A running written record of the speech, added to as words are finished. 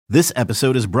This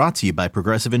episode is brought to you by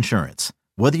Progressive Insurance.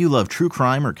 Whether you love true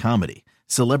crime or comedy,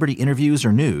 celebrity interviews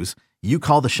or news, you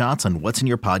call the shots on what's in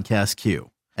your podcast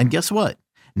queue. And guess what?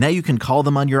 Now you can call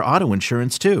them on your auto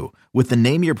insurance too with the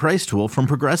Name Your Price tool from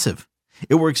Progressive.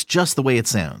 It works just the way it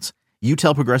sounds. You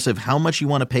tell Progressive how much you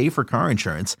want to pay for car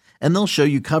insurance, and they'll show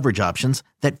you coverage options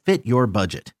that fit your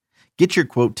budget. Get your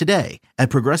quote today at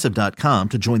Progressive.com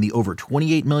to join the over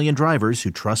 28 million drivers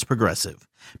who trust Progressive.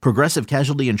 Progressive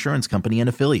Casualty Insurance Company and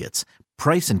Affiliates.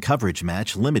 Price and coverage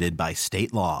match limited by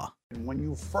state law. When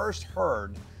you first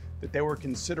heard that they were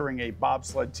considering a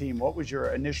bobsled team, what was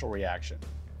your initial reaction?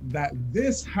 That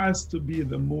this has to be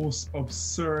the most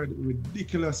absurd,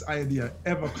 ridiculous idea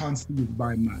ever conceived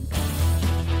by man.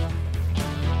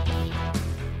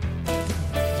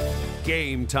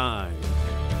 Game Time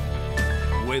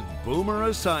with Boomer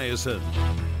Esiason.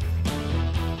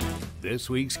 This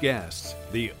week's guests,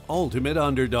 the ultimate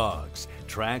underdogs,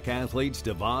 track athletes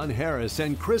Devon Harris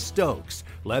and Chris Stokes,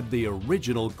 led the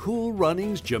original Cool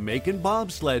Runnings Jamaican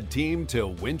bobsled team to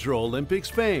Winter Olympics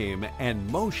fame and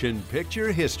motion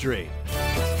picture history.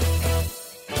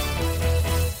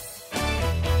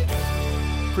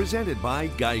 Presented by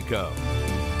Geico.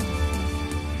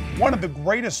 One of the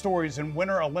greatest stories in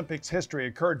Winter Olympics history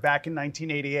occurred back in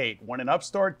 1988 when an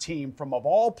upstart team from, of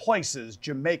all places,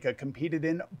 Jamaica, competed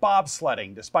in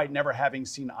bobsledding, despite never having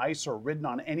seen ice or ridden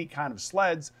on any kind of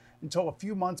sleds until a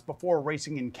few months before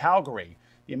racing in Calgary.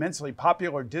 The immensely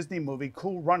popular Disney movie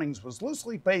Cool Runnings was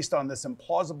loosely based on this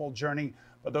implausible journey,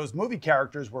 but those movie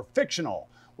characters were fictional,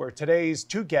 where today's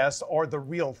two guests are the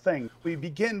real thing. We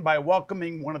begin by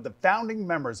welcoming one of the founding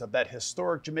members of that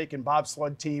historic Jamaican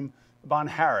bobsled team, Devon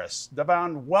Harris.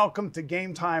 Devon, welcome to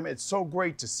Game Time. It's so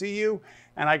great to see you.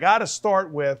 And I got to start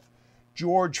with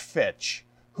George Fitch.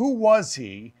 Who was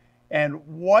he, and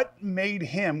what made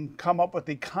him come up with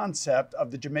the concept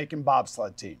of the Jamaican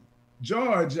bobsled team?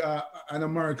 George, an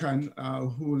American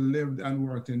who lived and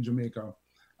worked in Jamaica.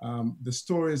 The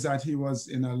story is that he was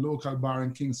in a local bar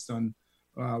in Kingston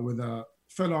with a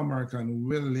fellow American,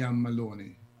 William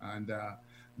Maloney. And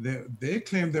they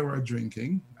claimed they were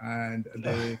drinking, and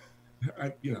they...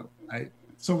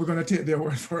 so we're going to take their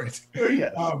word for it.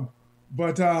 Yes.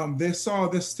 But they saw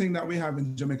this thing that we have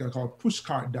in Jamaica called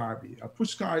pushcart derby. A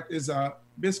pushcart is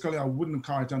basically a wooden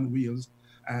cart on wheels,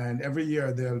 and every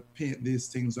year they'll paint these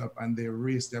things up and they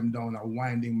race them down a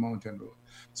winding mountain road.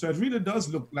 So it really does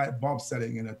look like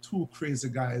bobsledding, two crazy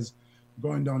guys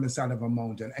going down the side of a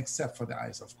mountain, except for the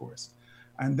ice, of course.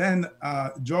 And then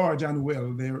George and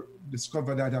Will, they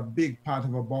discovered that a big part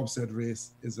of a bobsled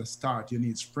race is a start. You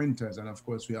need sprinters. And of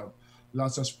course, we have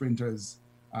lots of sprinters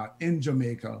in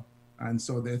Jamaica. And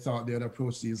so they thought they would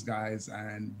approach these guys,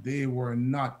 and they were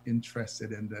not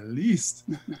interested in the least.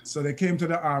 So they came to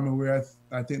the Army, where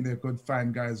I think they could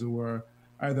find guys who were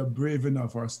either brave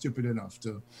enough or stupid enough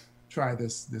to try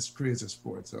this crazy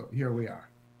sport. So here we are.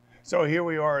 So here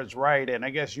we are is right, and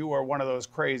I guess you were one of those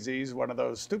crazies, one of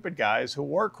those stupid guys who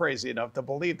were crazy enough to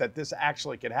believe that this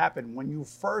actually could happen. When you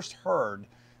first heard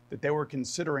that they were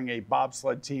considering a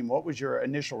bobsled team, what was your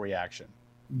initial reaction?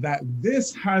 That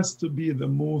this has to be the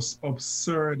most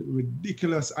absurd,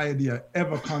 ridiculous idea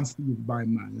ever conceived by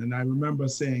man. And I remember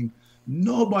saying,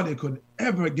 nobody could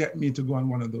ever get me to go on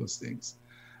one of those things.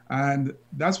 And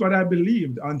that's what I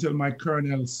believed until my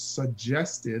colonel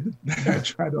suggested that I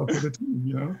tried out for the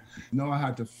team, Now I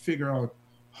had to figure out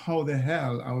how the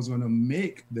hell I was going to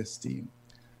make this team.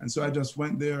 And so I just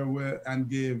went there and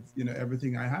gave,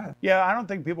 everything I had. Yeah, I don't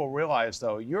think people realize,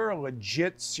 though, you're a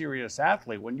legit serious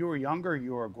athlete. When you were younger,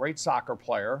 you were a great soccer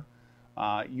player.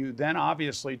 You then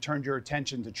obviously turned your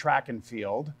attention to track and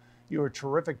field. You were a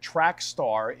terrific track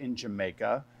star in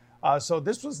Jamaica. So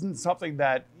this wasn't something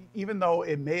that, even though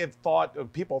it may have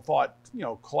people thought,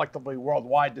 collectively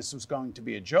worldwide, this was going to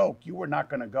be a joke, you were not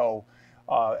going to go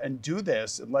and do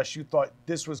this unless you thought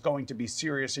this was going to be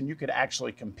serious and you could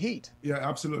actually compete. Yeah,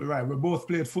 absolutely right. We both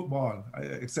played football,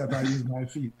 except I used my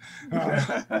feet.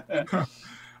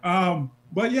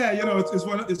 But yeah,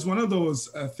 it's one of those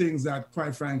things that,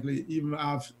 quite frankly, even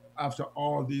after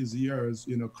all these years,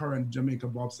 current Jamaica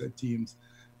bobsled teams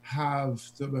have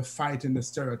to be fighting the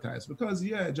stereotypes, because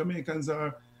Jamaicans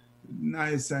are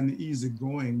nice and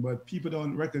easygoing, but people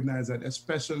don't recognize that,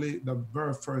 especially the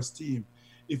very first team.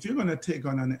 If you're going to take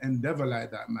on an endeavor like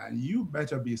that, man, you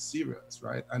better be serious,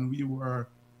 right? And we were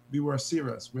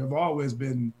serious. We've always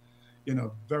been,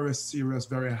 very serious,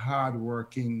 very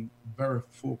hardworking, very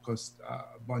focused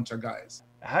bunch of guys.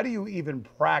 How do you even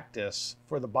practice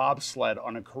for the bobsled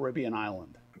on a Caribbean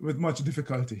island? with much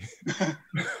difficulty.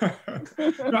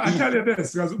 No, I tell you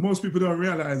this, because most people don't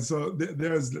realize, so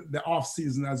there's the off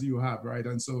season as you have, right?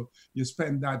 And so you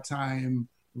spend that time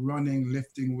running,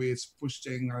 lifting weights,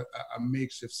 pushing a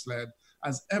makeshift sled,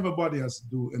 as everybody else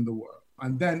do in the world.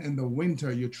 And then in the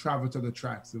winter, you travel to the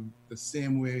tracks the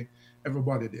same way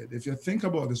everybody did. If you think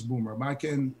about this, Boomer, back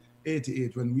in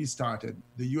 88, when we started,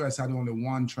 the US had only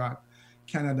one track.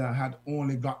 Canada had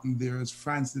only gotten theirs.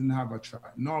 France didn't have a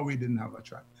track. Norway didn't have a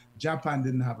track. Japan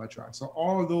didn't have a track. So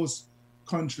all those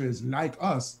countries, like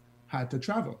us, had to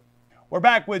travel. We're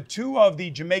back with two of the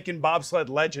Jamaican bobsled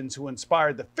legends who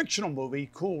inspired the fictional movie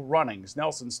Cool Runnings.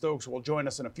 Nelson Stokes will join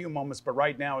us in a few moments, but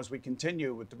right now, as we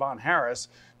continue with Devon Harris.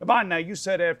 Devon, now you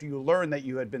said after you learned that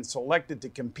you had been selected to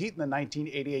compete in the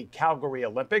 1988 Calgary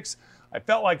Olympics, I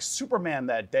felt like Superman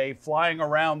that day flying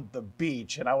around the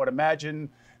beach, and I would imagine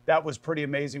that was pretty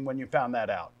amazing when you found that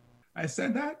out. I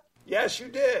said that? Yes, you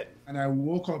did. And I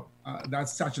woke up that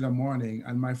Saturday morning,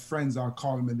 and my friends are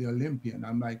calling me the Olympian.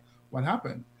 I'm like, what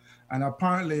happened? And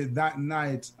apparently that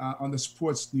night on the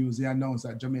sports news, they announced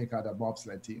that Jamaica had a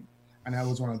bobsled team. And I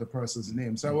was one of the persons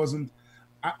named. So I wasn't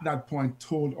at that point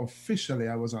told officially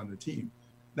I was on the team.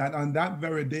 That on that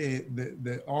very day,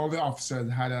 all the officers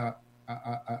had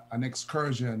an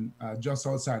excursion just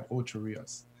outside Ocho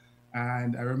Rios.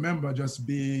 And I remember just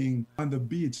being on the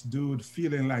beach, dude,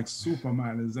 feeling like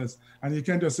Superman. And you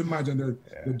can just imagine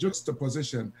the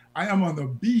juxtaposition. I am on the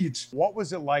beach. What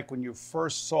was it like when you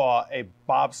first saw a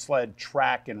bobsled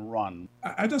track and run?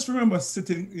 I just remember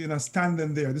sitting,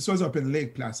 standing there. This was up in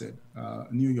Lake Placid,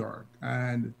 New York.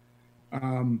 And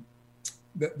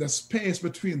the space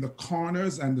between the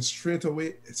corners and the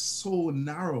straightaway is so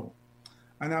narrow.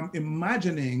 And I'm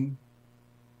imagining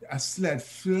a sled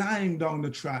flying down the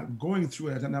track, going through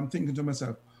it. And I'm thinking to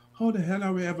myself, how the hell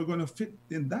are we ever going to fit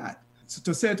in that? So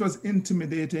to say it was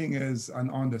intimidating is an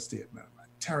understatement,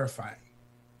 terrifying.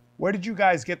 Where did you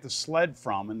guys get the sled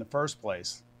from in the first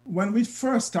place? When we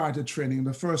first started training,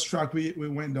 the first track we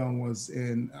went down was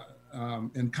in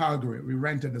Calgary. We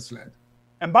rented a sled.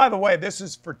 And by the way, this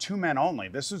is for two men only.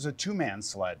 This is a two-man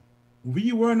sled.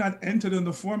 We were not entered in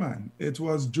the four-man. It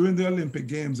was during the Olympic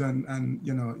Games, and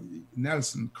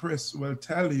Nelson, Chris will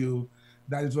tell you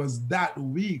that it was that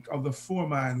week of the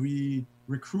four-man we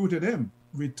recruited him.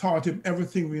 We taught him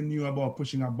everything we knew about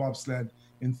pushing a bobsled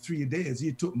in 3 days.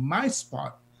 He took my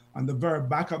spot on the very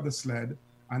back of the sled,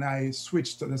 and I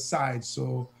switched to the side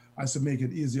so as to make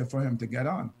it easier for him to get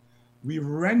on. We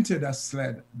rented a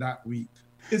sled that week.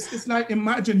 It's like,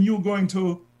 imagine you going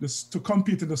to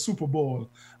compete in the Super Bowl,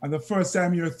 and the first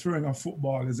time you're throwing a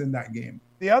football is in that game.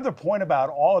 The other point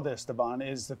about all of this, Devon,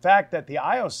 is the fact that the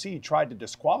IOC tried to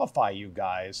disqualify you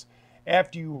guys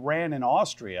after you ran in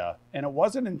Austria, and it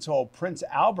wasn't until Prince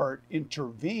Albert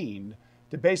intervened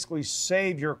to basically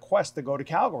save your quest to go to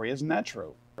Calgary. Isn't that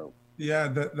true?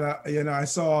 Yeah, I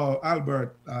saw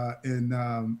Albert in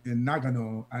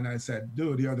Nagano, and I said,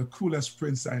 dude, you're the coolest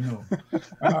prince I know.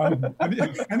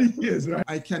 And he is, right?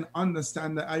 I can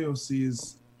understand the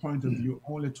IOC's point of view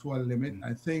only to a limit.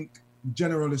 I think,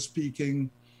 generally speaking,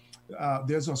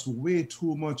 there's just way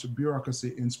too much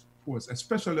bureaucracy in sports,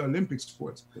 especially Olympic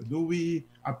sports. Do we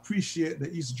appreciate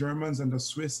the East Germans and the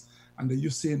Swiss and the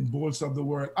Usain Bolts of the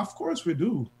world? Of course we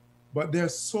do, but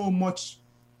there's so much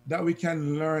that we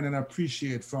can learn and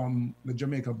appreciate from the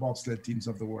Jamaica bobsled teams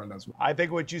of the world as well. I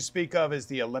think what you speak of is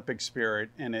the Olympic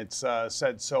spirit, and it's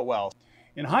said so well.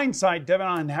 In hindsight,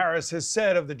 Devon Harris has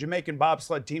said of the Jamaican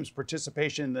bobsled team's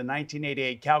participation in the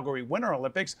 1988 Calgary Winter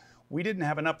Olympics, we didn't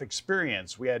have enough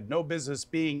experience. We had no business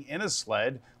being in a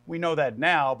sled. We know that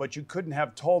now, but you couldn't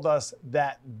have told us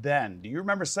that then. Do you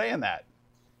remember saying that?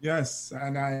 Yes,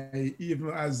 and I, even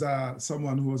as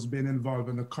someone who has been involved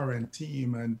in the current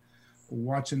team and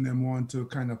watching them want to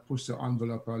kind of push the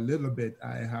envelope a little bit,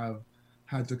 I have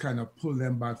had to kind of pull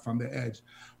them back from the edge.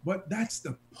 But that's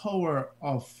the power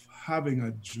of having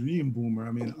a dream, Boomer.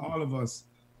 I mean, all of us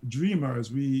dreamers,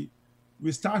 we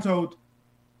start out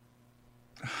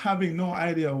having no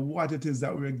idea what it is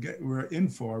that we're in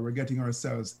for, we're getting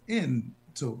ourselves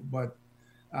into. But,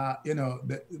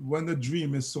 when the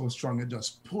dream is so strong, it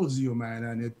just pulls you, man,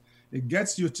 and it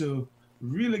gets you to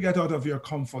really get out of your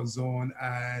comfort zone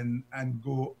and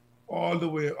go all the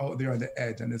way out there on the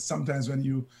edge. And it's sometimes when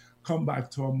you come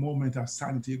back to a moment of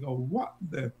sanity, you go, what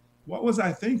was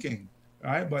I thinking?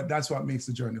 Right? But that's what makes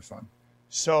the journey fun.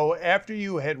 So after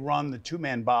you had run the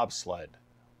two-man bobsled,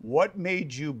 what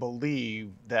made you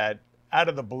believe that out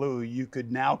of the blue you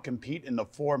could now compete in the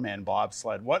four-man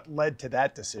bobsled? What led to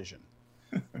that decision?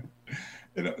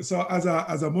 So as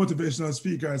a motivational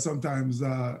speaker, I sometimes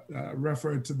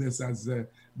refer to this as the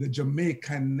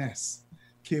Jamaicanness.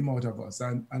 came out of us.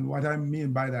 And what I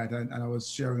mean by that, and I was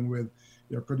sharing with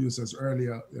your producers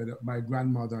earlier, my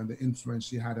grandmother and the influence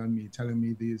she had on me, telling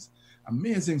me these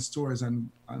amazing stories and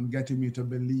getting me to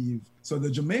believe. So the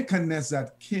Jamaicanness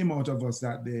that came out of us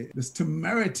that day, this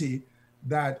temerity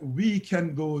that we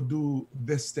can go do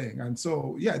this thing. And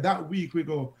so, yeah, that week we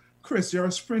go, Chris, you're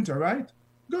a sprinter, right?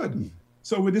 Good.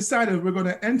 So we decided we're going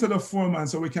to enter the 4-man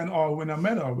so we can all win a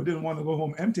medal. We didn't want to go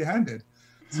home empty-handed.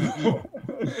 So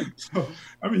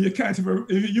I mean, you can't even,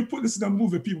 if you put this in a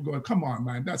movie, people go, come on,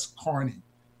 man, that's corny.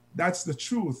 That's the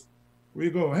truth. We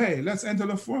go, hey, let's enter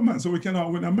the 4-man so we can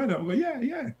all win a medal. We go,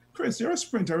 yeah. Chris, you're a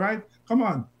sprinter, right? Come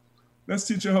on. Let's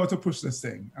teach you how to push this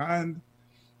thing. And,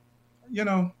 you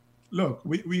know, look,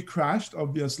 we crashed,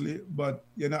 obviously, but,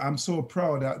 you know, I'm so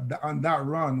proud that on that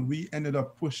run, we ended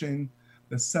up pushing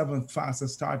the 7th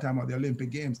fastest start time of the Olympic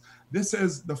Games. This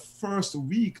is the first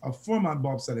week of 4-man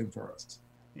bobsledding for us.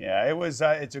 Yeah, it was.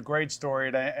 It's a great story,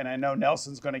 and I know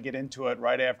Nelson's going to get into it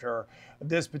right after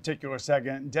this particular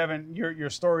segment. Devin, your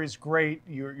story is great.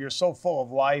 You're so full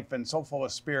of life and so full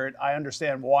of spirit. I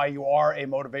understand why you are a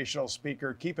motivational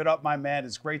speaker. Keep it up, my man.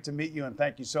 It's great to meet you, and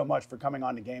thank you so much for coming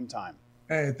on to Game Time.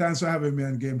 Hey, thanks for having me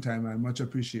on Game Time, man. Much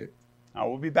appreciated.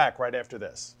 We'll be back right after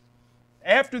this.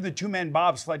 After the 2-man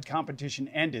bobsled competition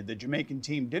ended, the Jamaican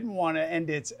team didn't want to end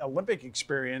its Olympic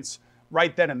experience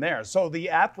right then and there. So the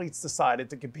athletes decided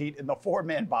to compete in the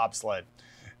 4-man bobsled.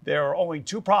 There are only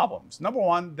 2 problems. Number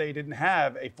 1, they didn't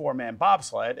have a 4-man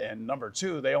bobsled. And number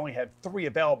 2, they only had 3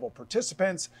 available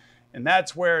participants. And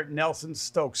that's where Nelson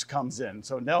Stokes comes in.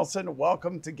 So Nelson,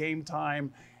 welcome to Game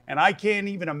Time. And I can't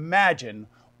even imagine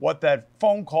what that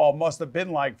phone call must have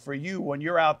been like for you when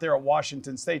you're out there at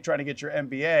Washington State trying to get your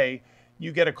MBA.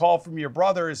 You get a call from your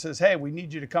brother who says, hey, we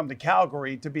need you to come to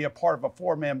Calgary to be a part of a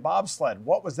 4-man bobsled.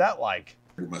 What was that like?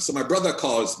 So my brother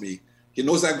calls me. He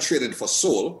knows I'm training for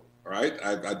Seoul, all right?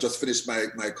 I just finished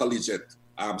my collegiate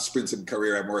sprinting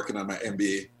career. I'm working on my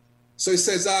MBA. So he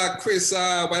says, Chris,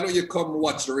 why don't you come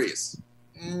watch the race?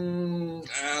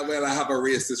 Well, I have a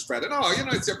race this Friday. No, you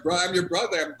know, it's I'm your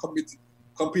brother. I'm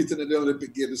competing in the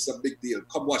Olympic Games. It's a big deal.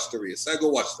 Come watch the race. So I go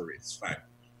watch the race. Fine.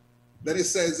 Then he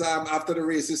says, after the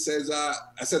race, he says,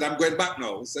 I said, I'm going back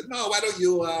now. He said, no, why don't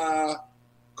you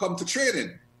come to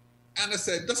training? And I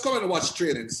said, just come and watch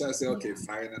training. So I said, okay,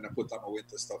 fine. And I put on my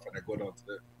winter stuff and I go down to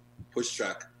the push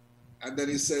track. And then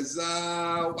he says,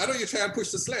 why don't you try and push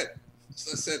the sled?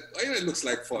 So I said, oh, yeah, it looks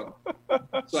like fun.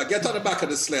 So I get on the back of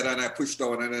the sled and I push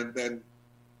down. And then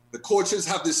the coaches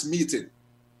have this meeting.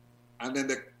 And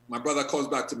then my brother comes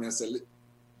back to me and said,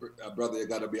 brother, you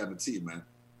got to be on the team, man.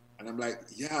 And I'm like,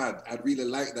 yeah, I'd really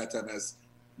like that. And as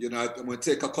you know, I'm going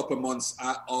to take a couple months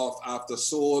off after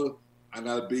Seoul, and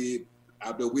I'll be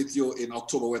with you in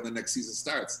October when the next season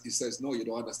starts. He says, no, you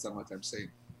don't understand what I'm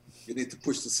saying. You need to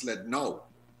push the sled now.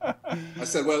 I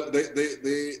said, well,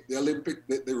 the Olympic,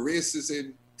 the race is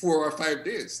in 4 or 5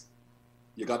 days.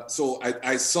 So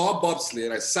I saw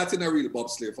bobsleigh. I sat in a real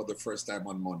bobsleigh for the first time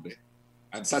on Monday.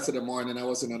 And Saturday morning, I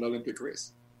was in an Olympic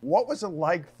race. What was it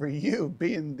like for you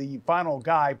being the final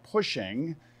guy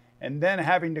pushing and then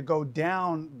having to go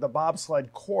down the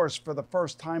bobsled course for the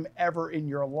first time ever in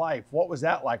your life? What was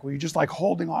that like? Were you just like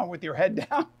holding on with your head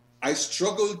down? I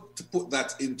struggled to put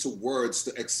that into words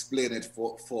to explain it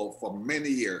for many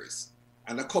years.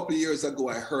 And a couple of years ago,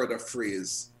 I heard a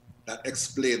phrase that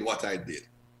explained what I did.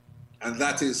 And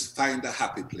that is find a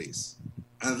happy place.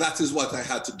 And that is what I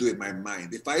had to do in my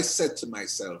mind. If I said to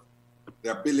myself,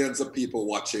 there are billions of people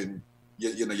watching,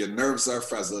 you know, your nerves are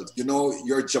frazzled, you know,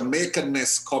 your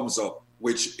Jamaicanness comes up,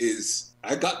 which is,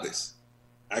 I got this.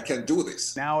 I can do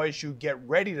this. Now, as you get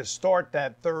ready to start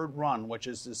that 3rd run, which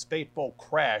is this fateful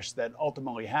crash that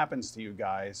ultimately happens to you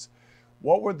guys,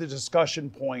 what were the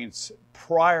discussion points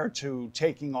prior to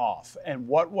taking off? And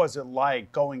what was it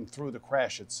like going through the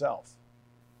crash itself?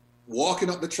 Walking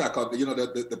up the track, you know,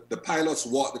 the pilots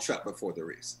walk the track before the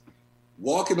race.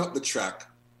 Walking up the track,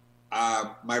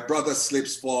 my brother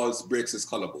slips, falls, breaks his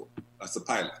collarbone. That's the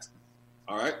pilot.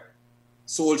 All right.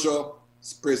 Soldier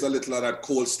sprays a little of that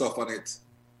cold stuff on it,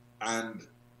 and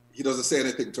he doesn't say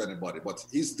anything to anybody, but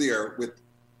he's there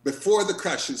before the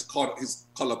crash, his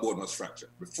collarbone was fractured,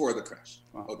 before the crash.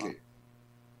 Okay.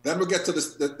 Then we get to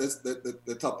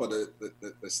the top of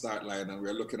the start line, and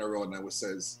we're looking around, and we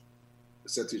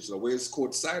said to each other, where's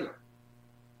Coach Seiler?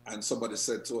 And somebody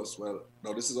said to us, well,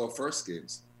 no, this is our first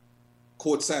games.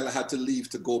 Coach Seiler had to leave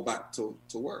to go back to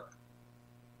work.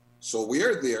 So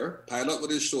we're there, pilot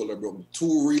with his shoulder broken,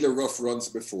 2 really rough runs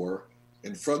before,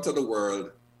 in front of the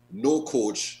world, no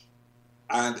coach,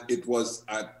 and it was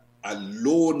a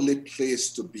lonely place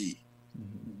to be.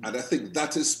 And I think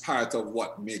that is part of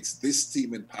what makes this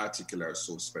team in particular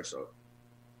so special.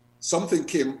 Something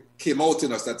came out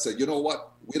in us that said, you know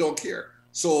what, we don't care.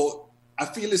 So I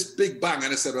feel this big bang,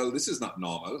 and I said, well, this is not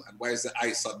normal. And why is the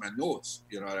ice on my nose?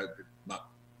 You know, not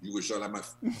usual.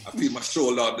 I feel my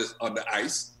shoulder on the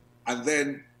ice. And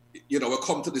then, you know, we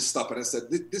come to this stop, and I said,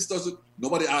 this doesn't,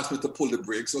 nobody asked me to pull the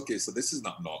brakes. Okay, so this is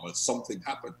not normal. Something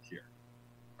happened here,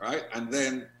 right? And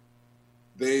then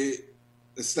they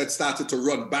started to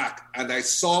run back, and I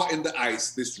saw in the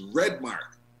ice this red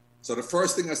mark. So the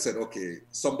first thing I said, okay,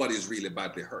 somebody is really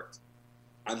badly hurt.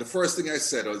 And the first thing I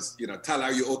said was, you know, Tal,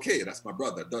 are you okay? That's my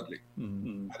brother, Dudley.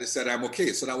 Mm-hmm. And he said, I'm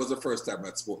okay. So that was the first time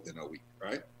I'd spoken in a week,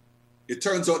 right? It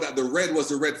turns out that the red was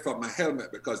the red from my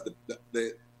helmet, because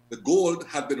the gold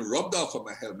had been rubbed off of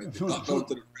my helmet. It got down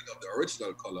to the red of the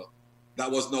original color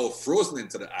that was now frozen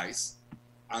into the ice.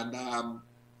 And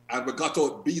we got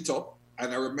out beat up.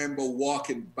 And I remember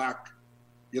walking back,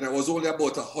 you know, it was only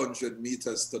about 100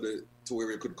 meters to where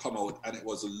we could come out. And it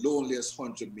was the loneliest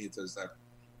 100 meters, that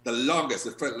the longest.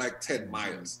 It felt like 10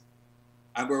 miles.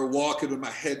 And we were walking with my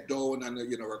head down, and,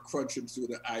 you know, we're crunching through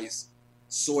the ice,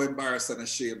 so embarrassed and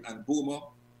ashamed. And Boomer,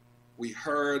 we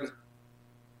heard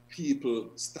people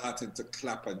starting to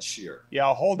clap and cheer.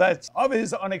 Yeah, hold that. Of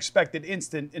his unexpected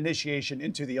instant initiation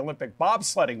into the Olympic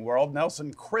bobsledding world,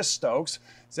 Nelson Chris Stokes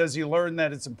says he learned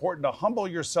that it's important to humble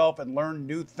yourself and learn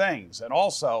new things, and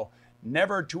also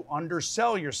never to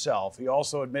undersell yourself. He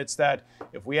also admits that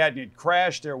if we hadn't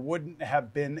crashed, there wouldn't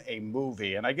have been a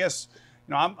movie. And I guess,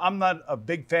 you know, I'm not a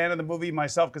big fan of the movie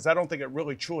myself, because I don't think it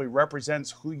really truly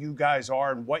represents who you guys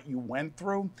are and what you went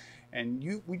through.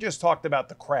 And we just talked about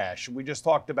the crash. We just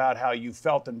talked about how you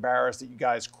felt embarrassed that you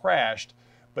guys crashed,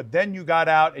 but then you got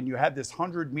out and you had this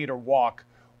 100-meter walk.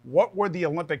 What were the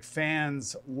Olympic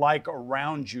fans like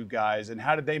around you guys, and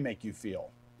how did they make you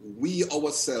feel? We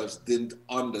ourselves didn't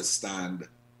understand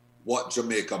what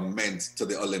Jamaica meant to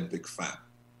the Olympic fan.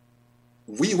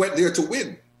 We went there to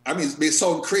win. I mean, it may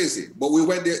sound crazy, but we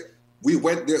went there. We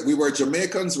were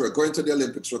Jamaicans. We're going to the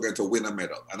Olympics. We're going to win a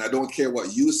medal. And I don't care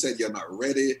what you said, you're not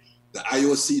ready. The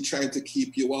IOC trying to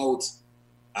keep you out.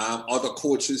 Other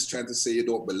coaches trying to say you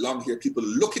don't belong here. People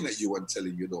looking at you and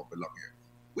telling you don't belong here.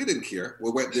 We didn't care.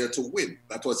 We went there to win.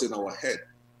 That was in our head.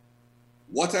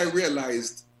 What I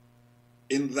realized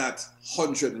in that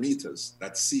 100 meters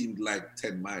that seemed like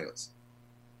 10 miles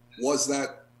was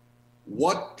that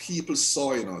what people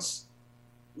saw in us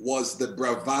was the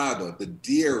bravado, the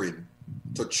daring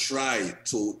to try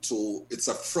to it's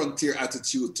a frontier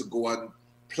attitude to go and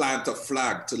plant a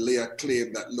flag, to lay a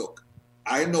claim that, look,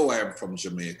 I know I am from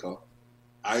Jamaica.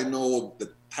 I know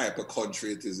the type of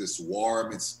country it is. It's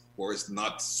warm, it's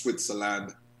not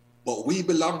Switzerland, but we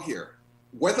belong here.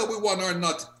 Whether we won or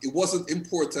not, it wasn't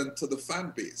important to the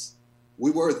fan base.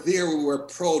 We were there, we were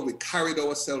proud, we carried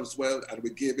ourselves well, and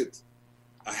we gave it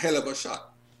a hell of a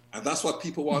shot. And that's what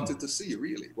people wanted to see,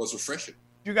 really. It was refreshing.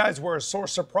 You guys were a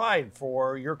source of pride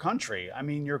for your country. I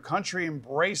mean, your country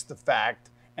embraced the fact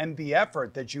and the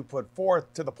effort that you put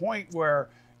forth, to the point where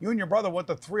you and your brother went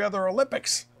to 3 other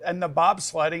Olympics. And the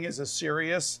bobsledding is a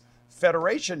serious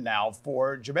federation now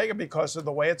for Jamaica because of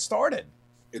the way it started.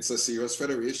 It's a serious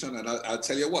federation, and I'll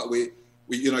tell you what, we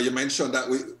you know, you mentioned that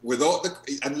without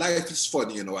and life is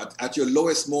funny, you know, at your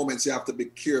lowest moments, you have to be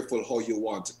careful how you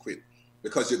want to quit,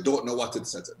 because you don't know what it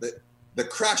sets. The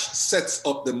crash sets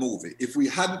up the movie. If we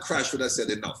hadn't crashed, we'd have said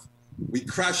enough. We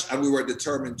crashed and we were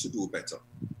determined to do better.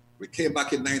 We came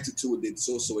back in 92, did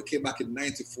so. We came back in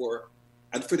 94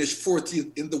 and finished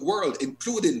 14th in the world,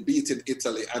 including beating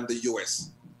Italy and the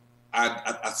US and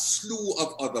a slew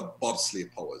of other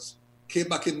bobsleigh powers. Came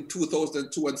back in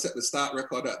 2002 and set the start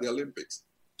record at the Olympics.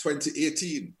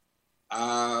 2018,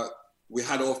 we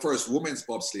had our first women's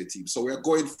bobsleigh team. So we're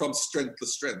going from strength to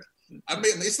strength. I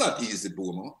mean, it's not easy,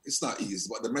 Boomer. It's not easy,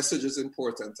 but the message is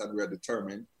important, and we're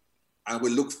determined. And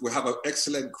we have an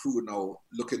excellent crew now,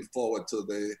 looking forward to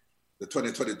the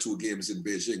 2022 games in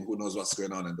Beijing. Who knows what's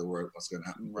going on in the world, what's going to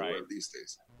happen in the world these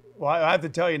days. Well, I have to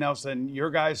tell you, Nelson,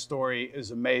 your guys' story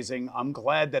is amazing. I'm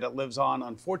glad that it lives on.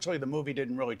 Unfortunately, the movie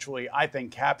didn't really truly, I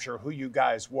think, capture who you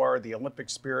guys were, the Olympic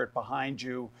spirit behind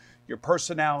you, your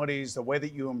personalities, the way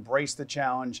that you embrace the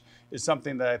challenge is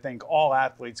something that I think all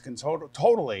athletes can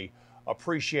totally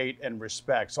appreciate and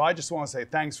respect. So I just want to say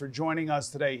thanks for joining us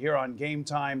today here on Game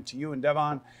Time, to you and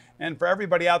Devon. And for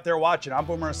everybody out there watching, I'm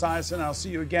Boomer Esiason, and I'll see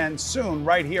you again soon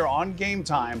right here on Game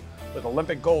Time with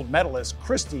Olympic gold medalist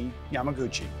Kristi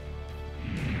Yamaguchi.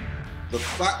 The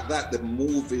fact that the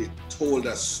movie told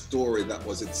a story that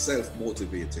was itself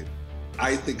motivating,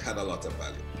 I think had a lot of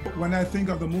value. When I think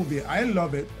of the movie, I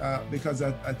love it because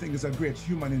I think it's a great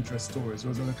human interest stories.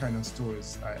 Those are the kind of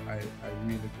stories I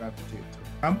really gravitate to.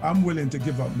 I'm willing to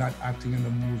give up not acting in the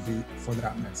movie for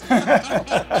that message.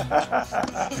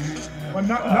 But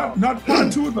not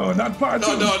part two though, not part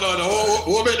two. No.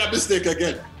 We'll make that mistake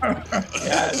again.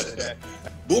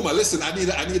 Boomer, listen, I need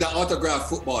an autographed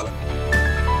footballer.